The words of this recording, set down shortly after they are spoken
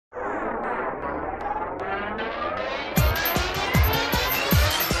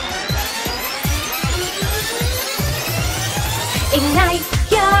Ignite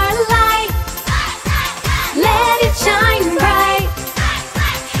your light. Let it shine bright.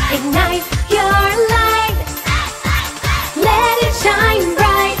 Ignite your light. Let it shine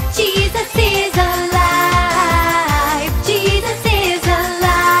bright. Jesus is alive. Jesus is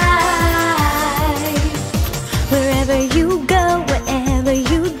alive. Wherever you go, whatever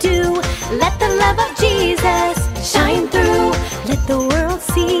you do, let the love of Jesus shine through. Let the world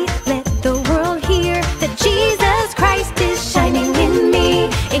see, let the world hear that Jesus Christ is shining in me.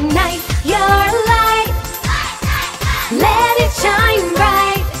 Ignite your light. Let it shine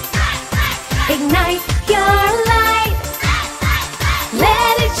bright. Ignite your light.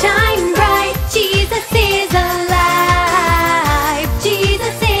 Let it shine bright. Jesus is alive.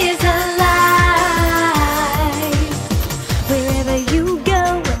 Jesus is alive. Wherever you go,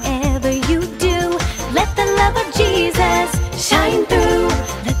 whatever you do, let the love of Jesus shine through.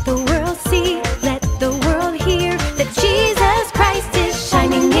 Let the world see, let the world hear that Jesus Christ is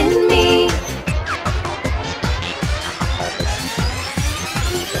shining in me.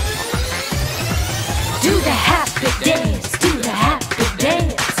 Do the happy dance, do the happy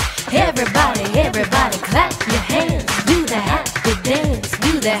dance. Everybody, everybody clap your hands. Do the happy dance,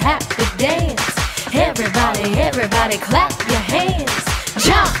 do the happy dance. Everybody, everybody clap your hands.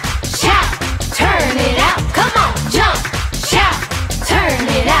 Jump, shout, turn it out. Come on, jump, shout, turn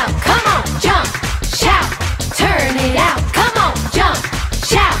it out. Come on, jump, shout, turn it out. Come on, jump,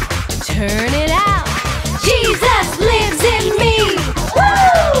 shout, turn it out. Jesus lives in me.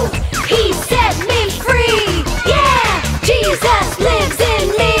 Woo! He set me free. Yeah, Jesus lives in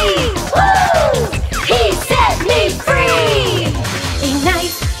me. Woo! He set me free.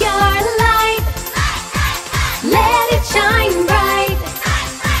 Ignite your light. Let it shine bright.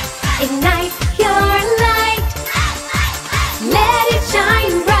 Ignite your light. Let it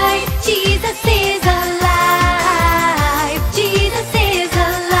shine bright. Jesus is alive. Jesus is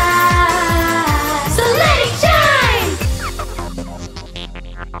alive. So let it shine.